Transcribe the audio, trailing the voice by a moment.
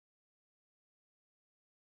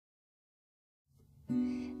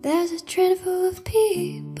There's a train full of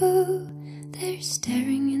people, they're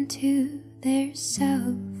staring into their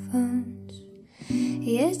cell phones.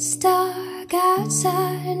 It's dark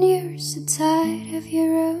outside and you're so tired of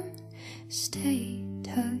your own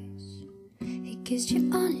status. He kissed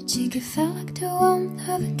you on your cheek, it felt like the warmth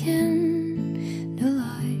of a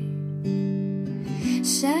candlelight.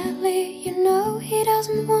 Sadly, you know he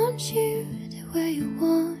doesn't want you the way you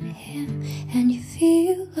want him, and you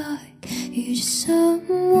feel like you're just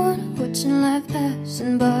someone watching life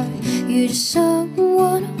passing by. You're just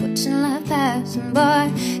someone watching life passing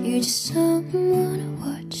by. You're just someone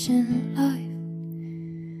watching life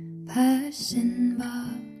passing by.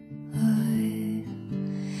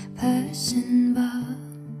 Passing by.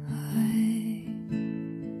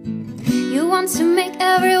 You want to make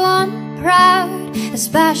everyone proud,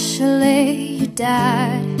 especially your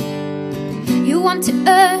dad. You want to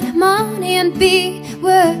earn money and be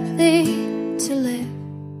worthy to live.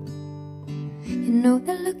 You know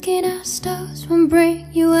that looking at stars won't bring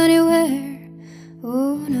you anywhere.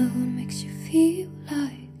 Oh no, it makes you feel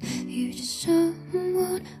like you're just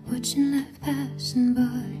someone watching life passing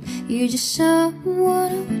by. You're just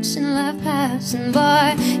someone watching life passing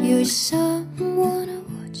by. You're just someone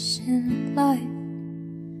watching life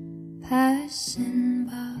passing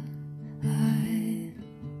by.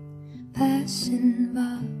 Passing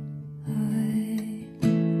by.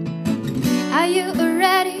 Are you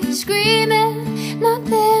already screaming?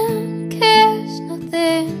 Nothing cares,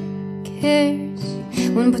 nothing cares.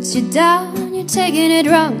 One puts you down, you're taking it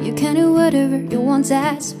wrong. You can do whatever you want,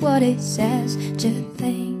 that's what it says. Just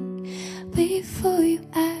think before you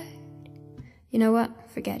act. You know what?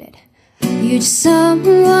 Forget it. You're just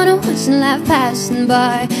someone watching life passing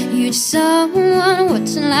by. You're just someone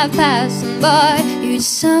watching life passing by. You're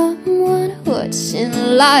just someone watching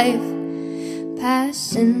life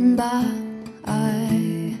passing by.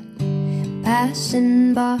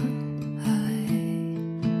 Passing by.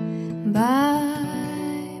 By.